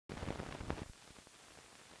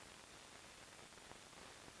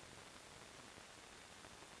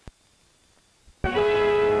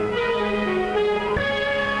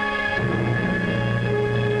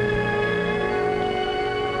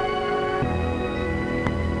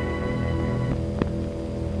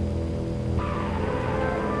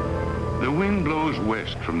The wind blows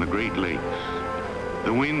west from the Great Lakes.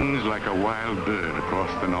 The wind's like a wild bird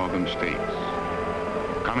across the northern states,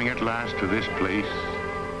 coming at last to this place,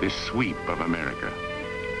 this sweep of America.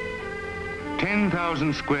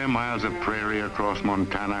 10,000 square miles of prairie across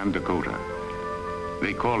Montana and Dakota.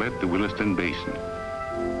 They call it the Williston Basin.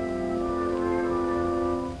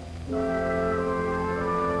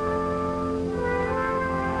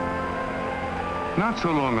 Not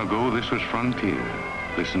so long ago, this was frontier.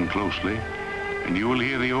 Listen closely, and you will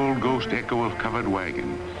hear the old ghost echo of covered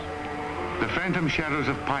wagons, the phantom shadows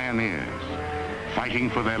of pioneers fighting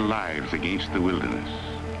for their lives against the wilderness.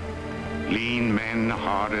 Lean men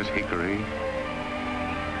hard as hickory,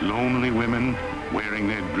 lonely women wearing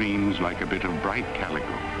their dreams like a bit of bright calico.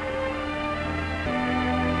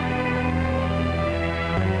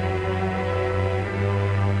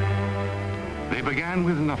 They began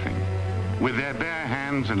with nothing, with their bare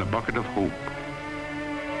hands and a bucket of hope,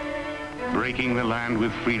 breaking the land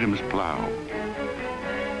with freedom's plow,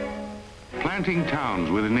 planting towns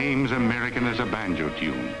with names American as a banjo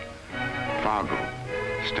tune: Fargo,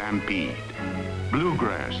 Stampede,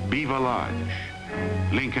 Bluegrass, Beaver Lodge,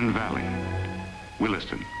 Lincoln Valley,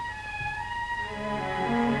 Williston.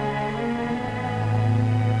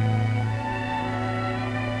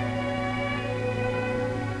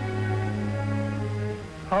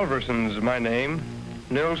 Halverson's my name,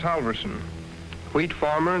 Nils Halverson, wheat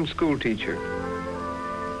farmer and school teacher.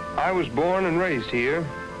 I was born and raised here,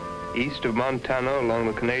 east of Montana along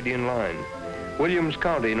the Canadian line, Williams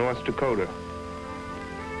County, North Dakota.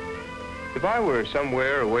 If I were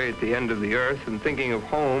somewhere away at the end of the earth and thinking of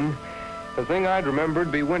home, the thing I'd remember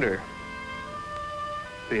would be winter.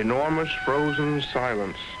 The enormous frozen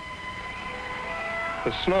silence.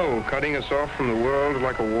 The snow cutting us off from the world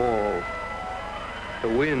like a wall. The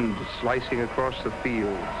wind slicing across the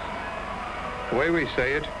fields. The way we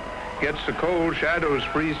say it, gets so cold, shadows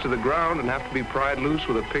freeze to the ground and have to be pried loose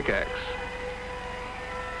with a pickaxe.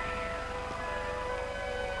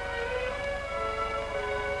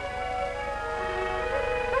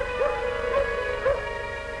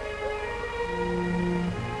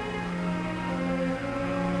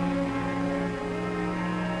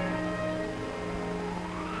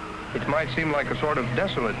 It might seem like a sort of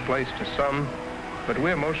desolate place to some, but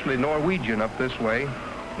we're mostly Norwegian up this way.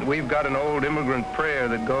 And we've got an old immigrant prayer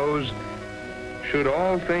that goes, "Should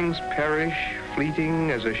all things perish, fleeting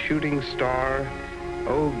as a shooting star,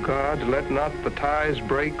 O God, let not the ties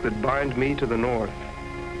break that bind me to the north."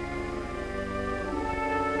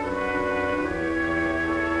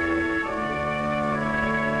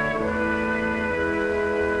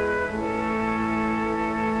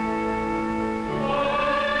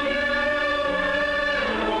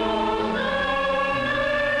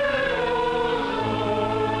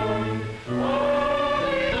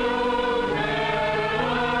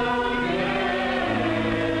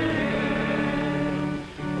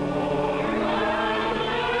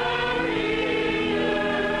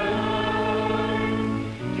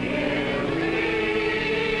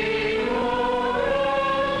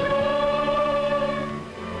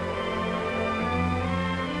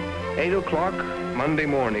 Monday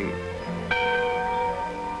morning.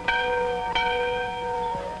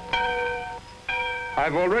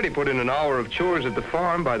 I've already put in an hour of chores at the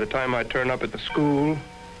farm by the time I turn up at the school,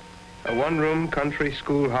 a one-room country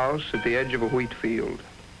schoolhouse at the edge of a wheat field.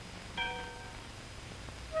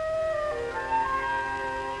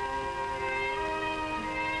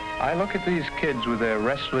 I look at these kids with their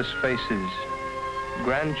restless faces,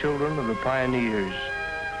 grandchildren of the pioneers,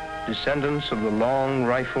 descendants of the long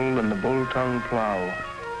rifle and the bull-tongue plow.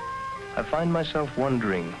 I find myself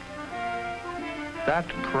wondering, that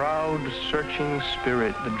proud, searching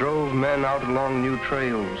spirit that drove men out along new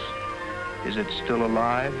trails, is it still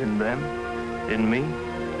alive in them, in me?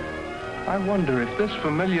 I wonder if this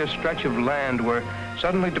familiar stretch of land were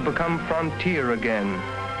suddenly to become frontier again,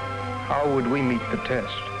 how would we meet the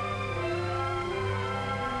test?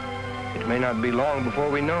 It may not be long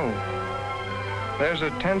before we know. There's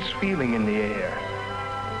a tense feeling in the air,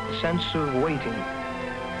 a sense of waiting,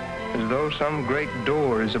 as though some great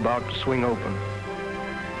door is about to swing open.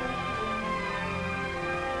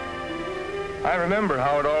 I remember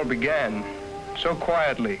how it all began, so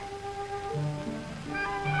quietly.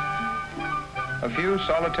 A few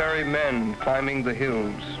solitary men climbing the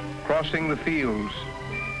hills, crossing the fields,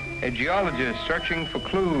 a geologist searching for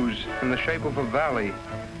clues in the shape of a valley,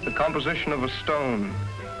 the composition of a stone,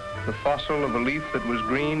 the fossil of a leaf that was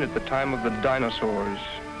green at the time of the dinosaurs.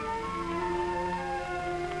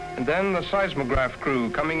 And then the seismograph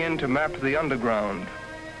crew coming in to map the underground,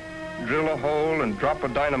 drill a hole and drop a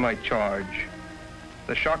dynamite charge.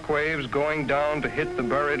 the shock waves going down to hit the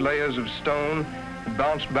buried layers of stone and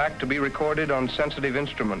bounce back to be recorded on sensitive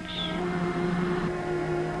instruments.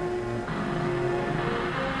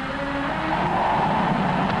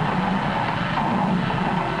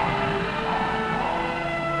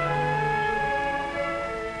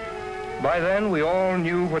 By then, we all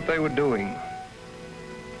knew what they were doing.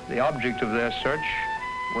 The object of their search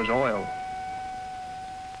was oil.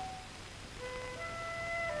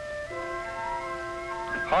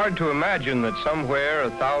 Hard to imagine that somewhere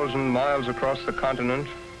 1,000 miles across the continent,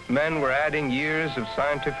 men were adding years of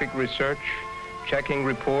scientific research, checking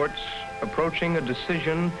reports, approaching a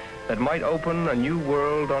decision that might open a new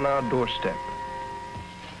world on our doorstep.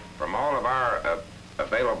 From all of our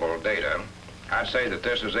available data, I'd say that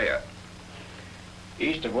this is it.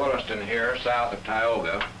 East of Williston here, south of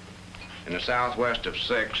Tioga, in the southwest of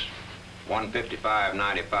 6,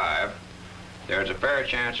 155.95, there's a fair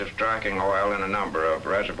chance of striking oil in a number of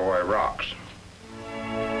reservoir rocks.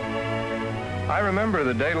 I remember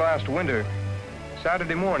the day last winter,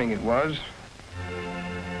 Saturday morning it was.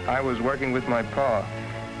 I was working with my pa.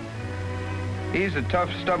 He's a tough,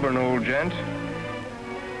 stubborn old gent.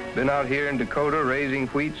 Been out here in Dakota raising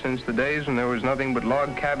wheat since the days when there was nothing but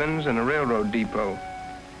log cabins and a railroad depot.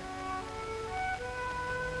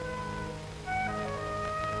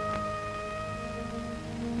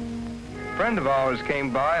 A friend of ours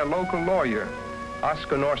came by, a local lawyer,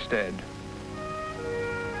 Oscar Norstead.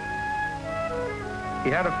 He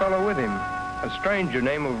had a fellow with him, a stranger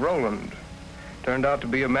named of Roland. Turned out to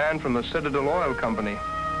be a man from the Citadel Oil Company.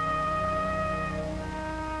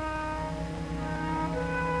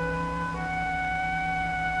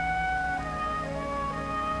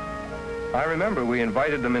 I remember we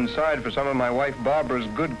invited them inside for some of my wife Barbara's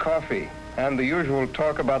good coffee and the usual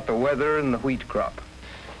talk about the weather and the wheat crop.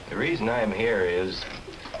 The reason I'm here is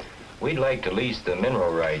we'd like to lease the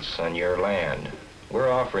mineral rights on your land.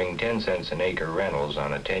 We're offering 10 cents an acre rentals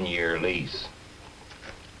on a 10-year lease.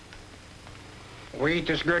 Wheat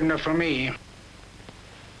is good enough for me.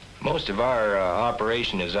 Most of our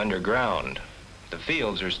operation is underground. The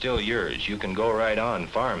fields are still yours. You can go right on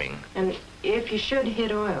farming. And if you should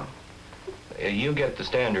hit oil? You get the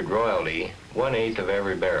standard royalty, 1/8 of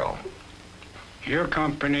every barrel. Your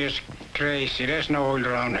company is crazy. There's no oil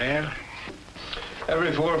around here.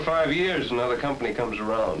 Every 4 or 5 years, another company comes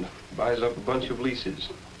around, buys up a bunch of leases.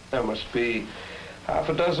 There must be half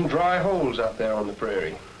a dozen dry holes out there on the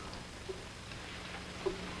prairie.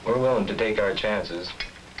 We're willing to take our chances.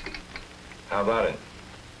 How about it?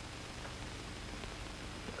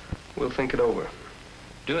 We'll think it over.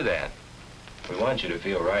 Do that. We want you to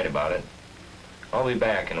feel right about it. I'll be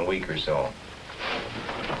back in a week or so.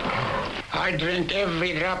 I drink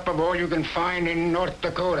every drop of oil you can find in North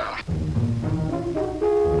Dakota.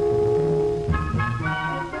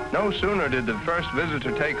 No sooner did the first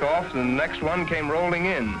visitor take off than the next one came rolling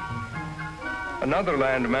in. Another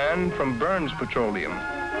landman from Burns Petroleum.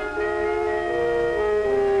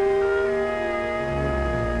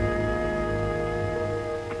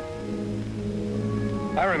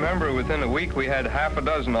 I remember within a week we had half a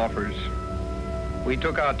dozen offers. We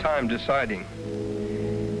took our time deciding.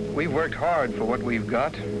 We've worked hard for what we've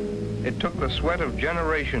got. It took the sweat of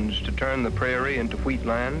generations to turn the prairie into wheat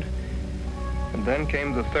land. And then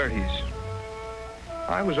came the 30s.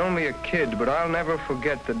 I was only a kid, but I'll never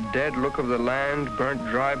forget the dead look of the land burnt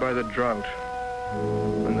dry by the drought.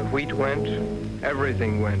 When the wheat went,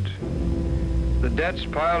 everything went. The debts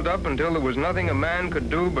piled up until there was nothing a man could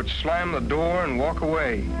do but slam the door and walk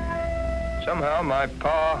away. Somehow my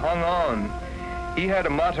pa hung on. He had a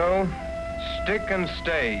motto, stick and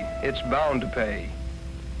stay, it's bound to pay.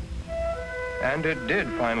 And it did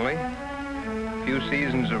finally. A few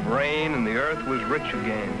seasons of rain and the earth was rich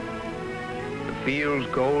again. The fields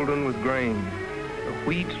golden with grain, the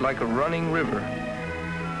wheat like a running river.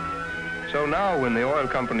 So now when the oil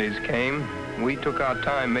companies came, we took our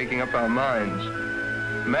time making up our minds.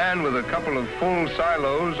 A man with a couple of full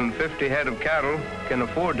silos and 50 head of cattle can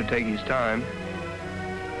afford to take his time.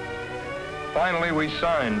 Finally, we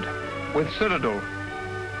signed with Citadel.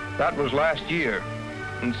 That was last year,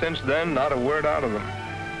 and since then, not a word out of them.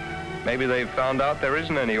 Maybe they've found out there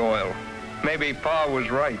isn't any oil. Maybe Pa was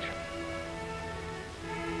right.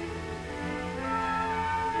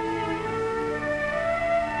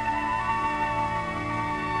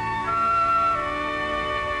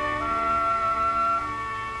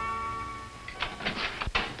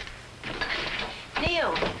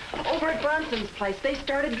 Neil, over at Bronson's place, they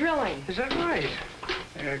started drilling. Is that right?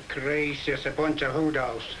 They're crazy as a bunch of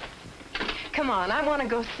hoodows. Come on, I want to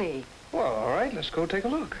go see. Well, all right, let's go take a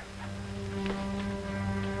look.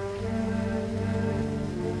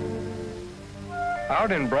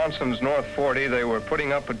 Out in Bronson's North 40, they were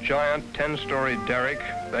putting up a giant 10-story derrick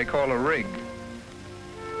they call a rig.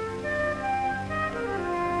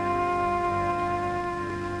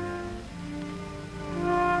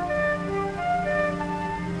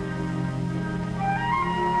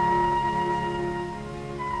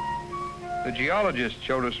 The geologist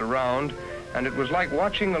showed us around, and it was like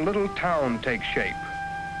watching a little town take shape.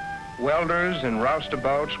 Welders in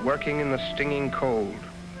roustabouts working in the stinging cold,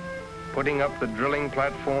 putting up the drilling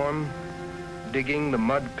platform, digging the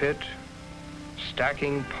mud pit,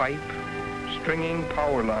 stacking pipe, stringing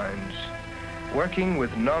power lines, working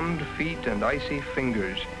with numbed feet and icy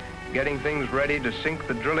fingers, getting things ready to sink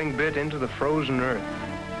the drilling bit into the frozen earth.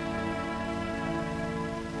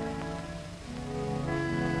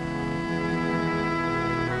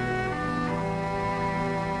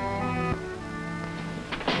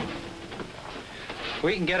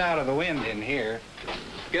 We can get out of the wind in here.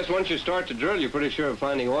 Guess once you start to drill, you're pretty sure of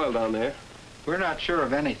finding oil down there. We're not sure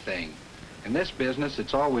of anything. In this business,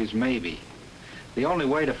 it's always maybe. The only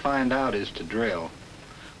way to find out is to drill.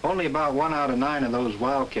 Only about 1 out of 9 of those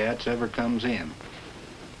wildcats ever comes in.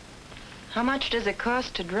 How much does it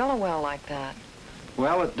cost to drill a well like that?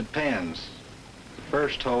 Well, it depends. The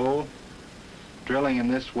first hole, drilling in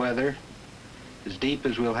this weather, as deep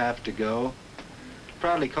as we'll have to go,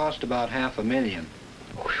 probably cost about $500,000.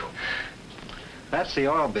 That's the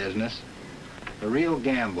oil business, a real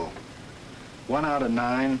gamble. 1 out of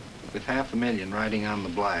 9 with $500,000 riding on the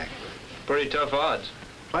black. Pretty tough odds.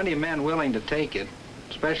 Plenty of men willing to take it,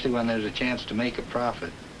 especially when there's a chance to make a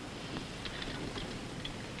profit.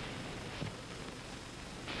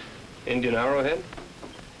 Indian arrowhead?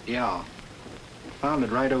 Yeah. Found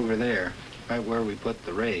it right over there, right where we put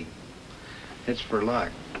the rig. It's for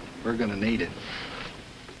luck. We're gonna need it.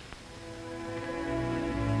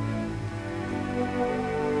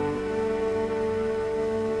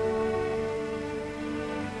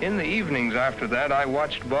 In the evenings after that, I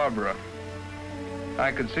watched Barbara.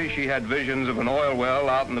 I could see she had visions of an oil well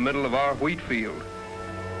out in the middle of our wheat field,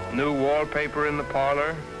 new wallpaper in the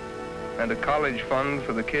parlor, and a college fund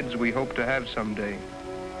for the kids we hope to have someday.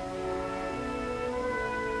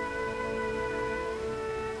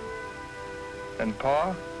 And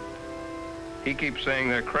Pa? He keeps saying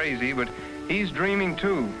they're crazy, but he's dreaming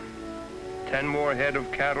too. 10 more head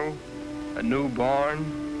of cattle, a new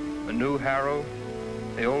barn, a new harrow.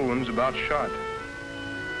 The old one's about shot.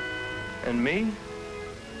 And me?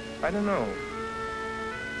 I don't know.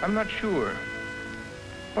 I'm not sure.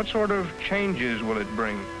 What sort of changes will it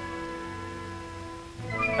bring?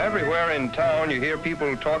 Everywhere in town you hear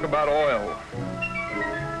people talk about oil.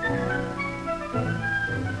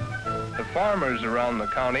 The farmers around the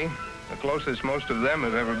county, the closest most of them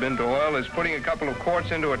have ever been to oil, is putting a couple of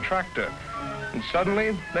quarts into a tractor. And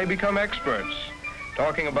suddenly they become experts,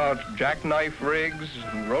 talking about jackknife rigs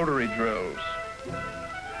and rotary drills.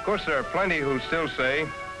 Of course, there are plenty who still say,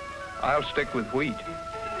 I'll stick with wheat.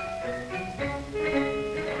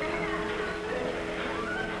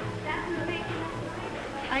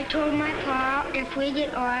 I told my pa, if we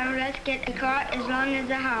get oil, let's get a car as long as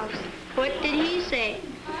a house. What did he say?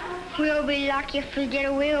 We'll be lucky if we get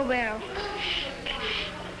a wheelbarrow.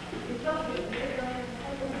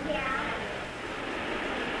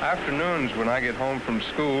 Afternoons when I get home from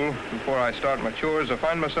school, before I start my chores, I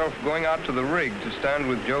find myself going out to the rig to stand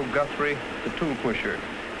with Joe Guthrie, the tool pusher,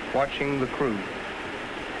 watching the crew.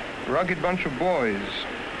 A rugged bunch of boys,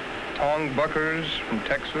 tong buckers from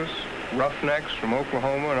Texas, roughnecks from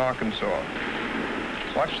Oklahoma and Arkansas.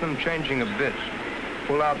 Watch them changing a bit,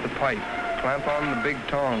 pull out the pipe, clamp on the big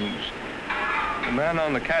tongs. The man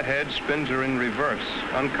on the cathead spins her in reverse,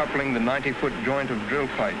 uncoupling the 90-foot joint of drill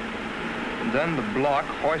pipe. And then the block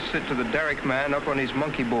hoists it to the derrick man up on his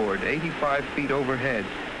monkey board, 85 feet overhead,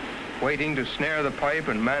 waiting to snare the pipe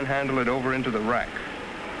and manhandle it over into the rack.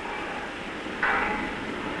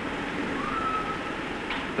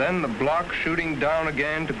 Then the block shooting down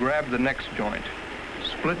again to grab the next joint.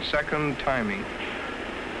 Split-second timing.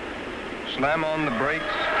 Slam on the brakes,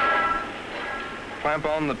 clamp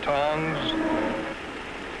on the tongs,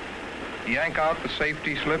 yank out the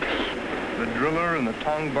safety slips, the driller and the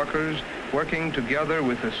tong buckers working together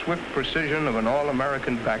with the swift precision of an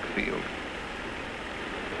all-American backfield.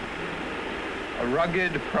 A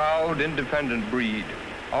rugged, proud, independent breed,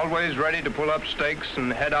 always ready to pull up stakes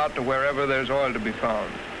and head out to wherever there's oil to be found.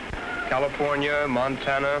 California,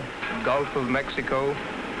 Montana, the Gulf of Mexico,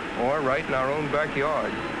 or right in our own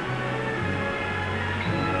backyard.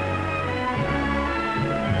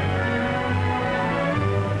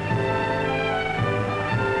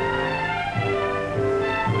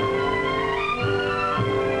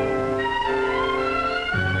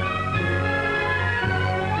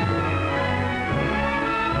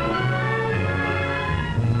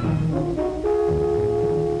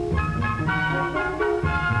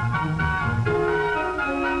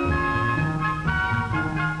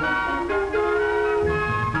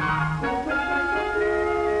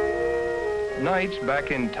 nights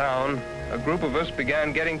back in town, a group of us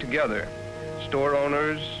began getting together. Store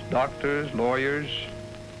owners, doctors, lawyers.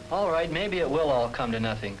 All right, maybe it will all come to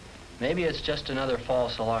nothing. Maybe it's just another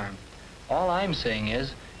false alarm. All I'm saying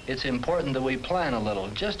is, it's important that we plan a little,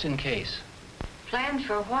 just in case. Plan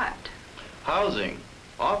for what? Housing,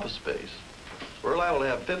 office space. We're liable to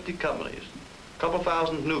have 50 companies, a couple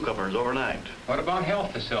thousand newcomers overnight. What about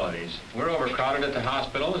health facilities? We're overcrowded at the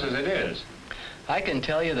hospitals as it is. I can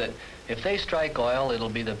tell you that if they strike oil, it'll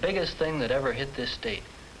be the biggest thing that ever hit this state.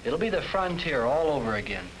 It'll be the frontier all over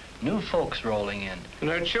again. New folks rolling in. And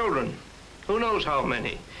their children. Who knows how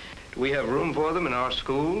many? Do we have room for them in our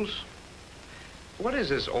schools? What is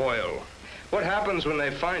this oil? What happens when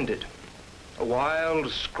they find it? A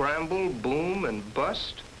wild scramble, boom, and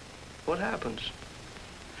bust? What happens?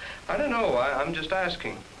 I don't know. I'm just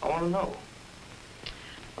asking. I want to know.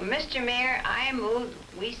 Well, Mr. Mayor, I move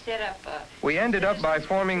we set up a... We ended up by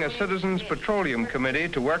forming a Citizens Petroleum Committee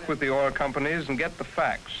to work with the oil companies and get the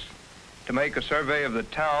facts, to make a survey of the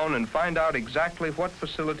town and find out exactly what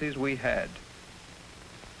facilities we had.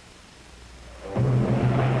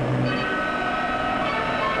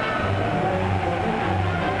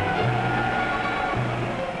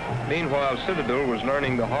 Meanwhile, Citadel was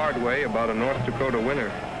learning the hard way about a North Dakota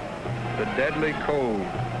winter. The deadly cold,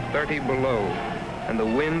 30 below, and the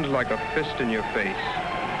wind like a fist in your face.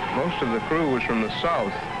 Most of the crew was from the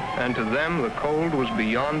south, and to them the cold was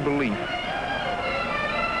beyond belief.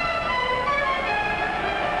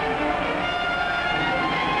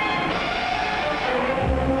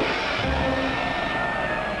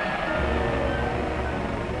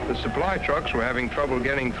 The supply trucks were having trouble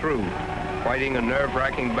getting through, fighting a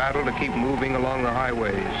nerve-wracking battle to keep moving along the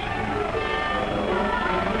highways.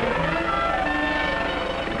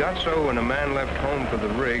 It got so when a man left home for the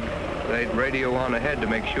rig, they'd radio on ahead to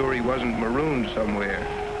make sure he wasn't marooned somewhere.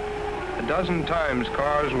 A dozen times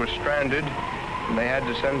cars were stranded, and they had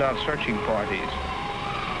to send out searching parties.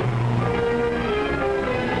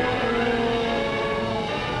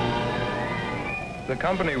 The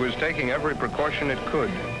company was taking every precaution it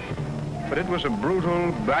could. But it was a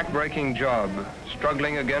brutal, back-breaking job,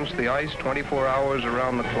 struggling against the ice 24 hours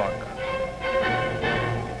around the clock.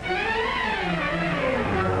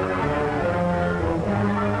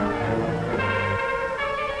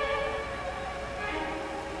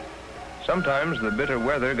 Sometimes the bitter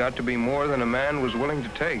weather got to be more than a man was willing to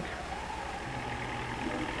take.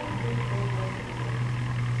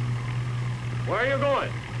 Where are you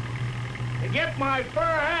going? To get my fur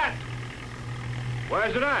hat.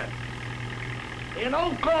 Where's it at? In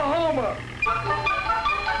Oklahoma.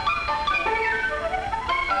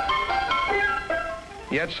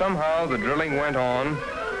 Yet somehow the drilling went on,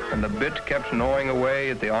 and the bit kept gnawing away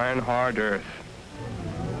at the iron-hard earth.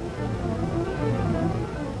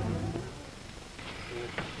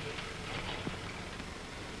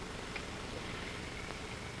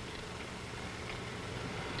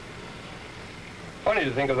 Funny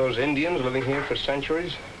to think of those Indians living here for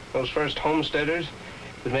centuries, those first homesteaders,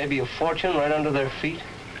 with maybe a fortune right under their feet.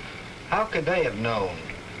 How could they have known?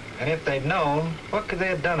 And if they'd known, what could they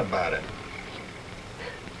have done about it?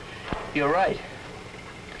 You're right.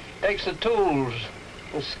 Takes the tools,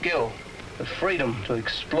 the skill, the freedom to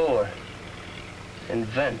explore,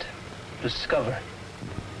 invent, discover.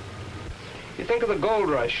 You think of the gold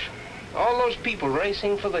rush, all those people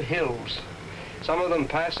racing for the hills, some of them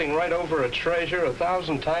passing right over a treasure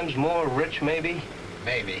 1,000 times more rich, maybe?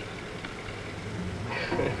 Maybe.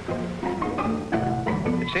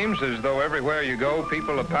 It seems as though everywhere you go,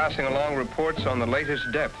 people are passing along reports on the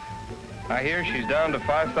latest depth. I hear she's down to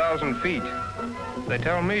 5,000 feet. They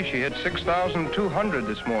tell me she hit 6,200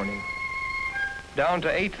 this morning. Down to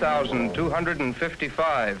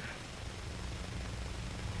 8,255.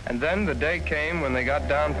 And then the day came when they got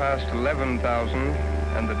down past 11,000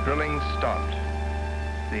 and the drilling stopped.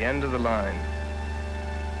 The end of the line.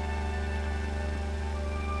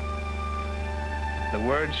 The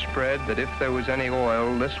word spread that if there was any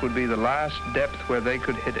oil, this would be the last depth where they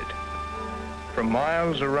could hit it. For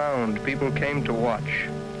miles around, people came to watch.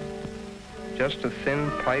 Just a thin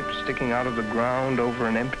pipe sticking out of the ground over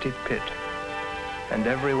an empty pit. And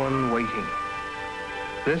everyone waiting.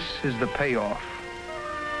 This is the payoff.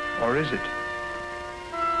 Or is it?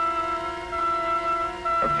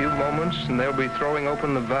 A few moments and they'll be throwing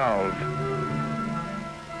open the valve.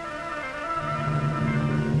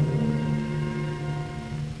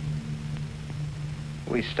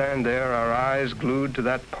 We stand there, our eyes glued to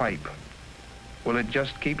that pipe. Will it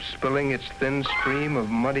just keep spilling its thin stream of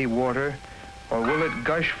muddy water, or will it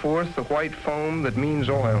gush forth the white foam that means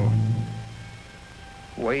oil?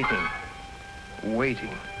 Waiting,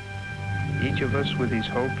 waiting. each of us with his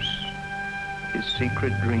hopes, his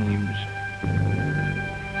secret dreams.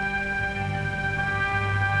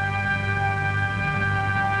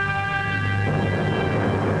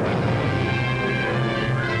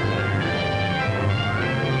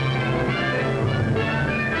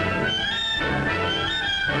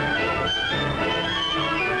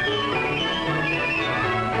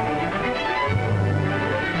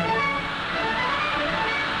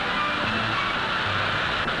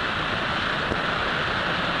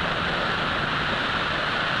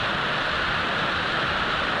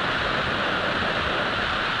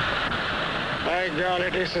 By golly,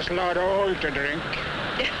 this is a lot of oil to drink.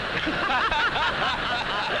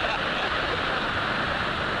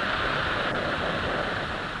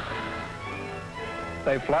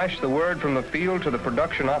 They flashed the word from the field to the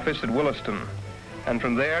production office at Williston, and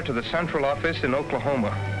from there to the central office in Oklahoma.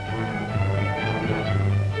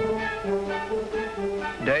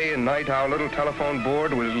 Day and night, our little telephone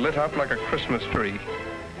board was lit up like a Christmas tree.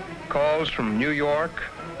 Calls from New York,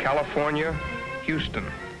 California, Houston.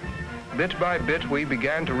 Bit by bit, we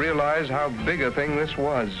began to realize how big a thing this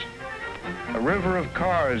was. A river of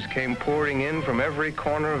cars came pouring in from every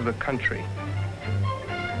corner of the country.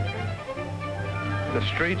 The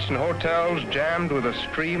streets and hotels jammed with a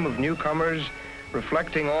stream of newcomers,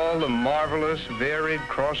 reflecting all the marvelous, varied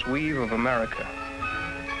cross-weave of America.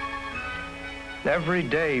 Every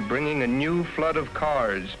day bringing a new flood of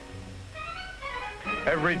cars.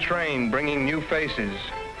 Every train bringing new faces.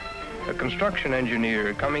 A construction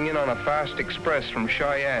engineer coming in on a fast express from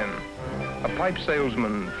Cheyenne. A pipe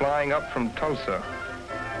salesman flying up from Tulsa.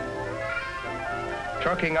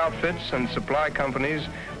 Trucking outfits and supply companies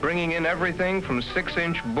bringing in everything from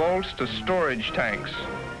 6-inch bolts to storage tanks,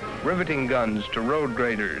 riveting guns to road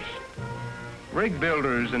graders. Rig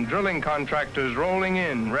builders and drilling contractors rolling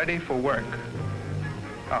in, ready for work.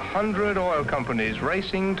 100 oil companies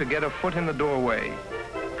racing to get a foot in the doorway,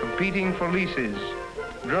 competing for leases,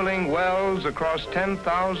 drilling wells across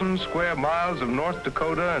 10,000 square miles of North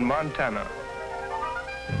Dakota and Montana.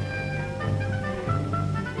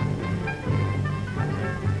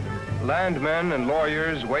 Landmen and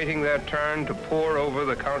lawyers waiting their turn to pore over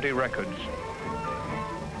the county records.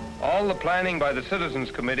 All the planning by the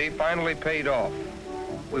Citizens Committee finally paid off.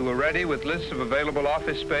 We were ready with lists of available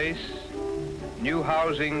office space. New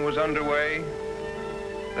housing was underway.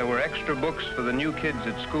 There were extra books for the new kids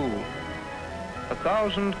at school.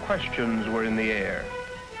 1,000 questions were in the air.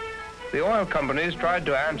 The oil companies tried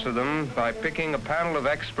to answer them by picking a panel of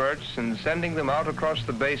experts and sending them out across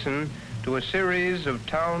the basin to a series of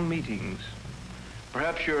town meetings.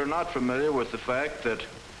 Perhaps you're not familiar with the fact that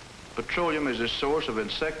petroleum is a source of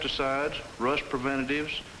insecticides, rust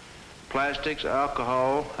preventatives, plastics,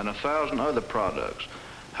 alcohol, and 1,000 other products.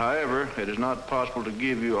 However, it is not possible to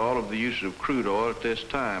give you all of the uses of crude oil at this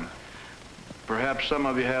time. Perhaps some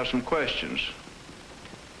of you have some questions.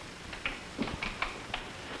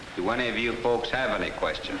 Do any of you folks have any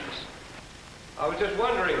questions? I was just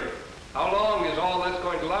wondering, how long is all this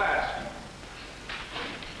going to last?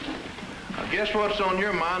 I guess what's on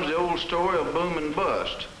your mind is the old story of boom and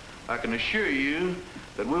bust. I can assure you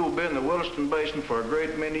that we will be in the Williston Basin for a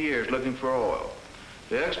great many years looking for oil.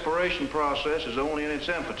 The exploration process is only in its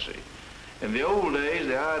infancy. In the old days,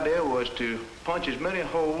 the idea was to punch as many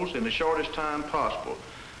holes in the shortest time possible.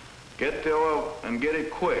 Get the oil and get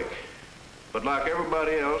it quick. But like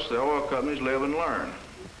everybody else, the oil companies live and learn.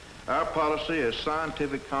 Our policy is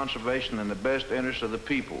scientific conservation in the best interest of the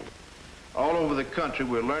people. All over the country,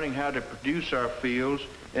 we're learning how to produce our fields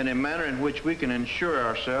in a manner in which we can ensure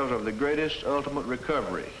ourselves of the greatest ultimate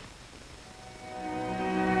recovery.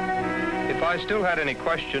 If I still had any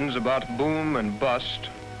questions about boom and bust,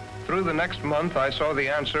 through the next month I saw the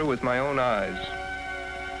answer with my own eyes.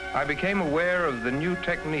 I became aware of the new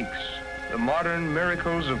techniques, the modern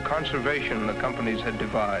miracles of conservation the companies had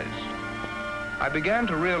devised. I began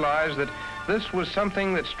to realize that this was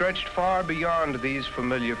something that stretched far beyond these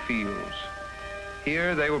familiar fields.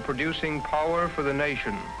 Here they were producing power for the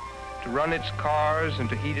nation, to run its cars and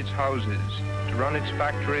to heat its houses, to run its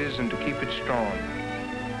factories and to keep it strong.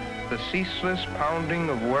 The ceaseless pounding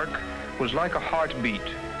of work was like a heartbeat,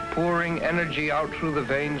 pouring energy out through the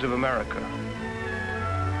veins of America.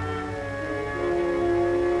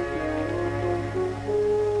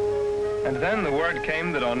 And then the word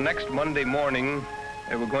came that on next Monday morning,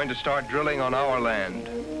 they were going to start drilling on our land.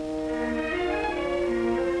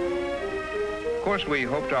 Of course, we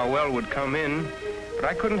hoped our well would come in, but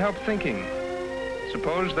I couldn't help thinking,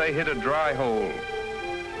 suppose they hit a dry hole.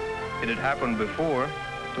 It had happened before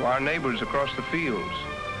to our neighbors across the fields.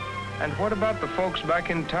 And what about the folks back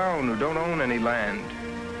in town who don't own any land?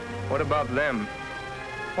 What about them?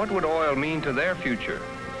 What would oil mean to their future?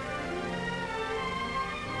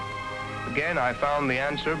 Again, I found the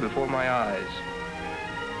answer before my eyes.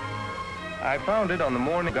 I found it on the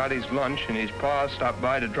morning he got his lunch and his pa stopped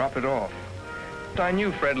by to drop it off. I knew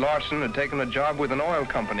Fred Larson had taken a job with an oil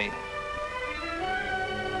company.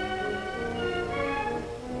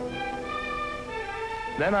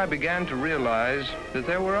 Then I began to realize that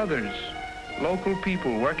there were others, local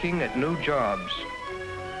people working at new jobs.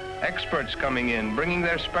 Experts coming in, bringing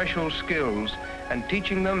their special skills and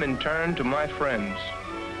teaching them in turn to my friends.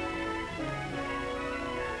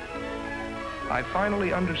 I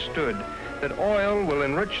finally understood that oil will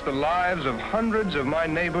enrich the lives of hundreds of my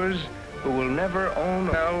neighbors who will never own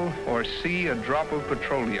oil or see a drop of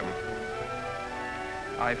petroleum.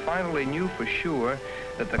 I finally knew for sure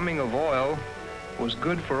that the coming of oil was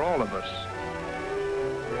good for all of us.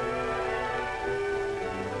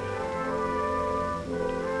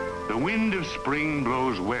 The wind of spring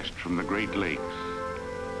blows west from the Great Lakes.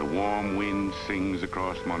 The warm wind sings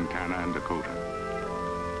across Montana and Dakota,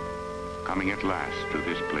 coming at last to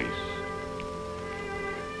this place.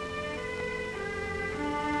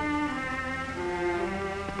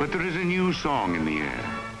 But there is a new song in the air,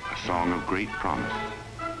 a song of great promise.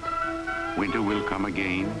 Winter will come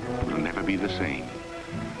again, will never be the same.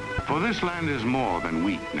 For this land is more than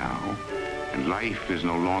wheat now, and life is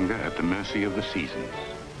no longer at the mercy of the seasons.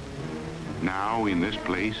 Now, in this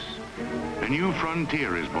place, a new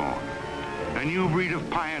frontier is born. A new breed of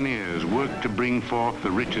pioneers work to bring forth the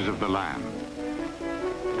riches of the land.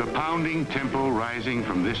 The pounding tempo rising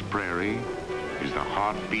from this prairie is the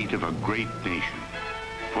heartbeat of a great nation,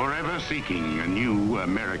 forever seeking a new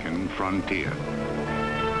American frontier.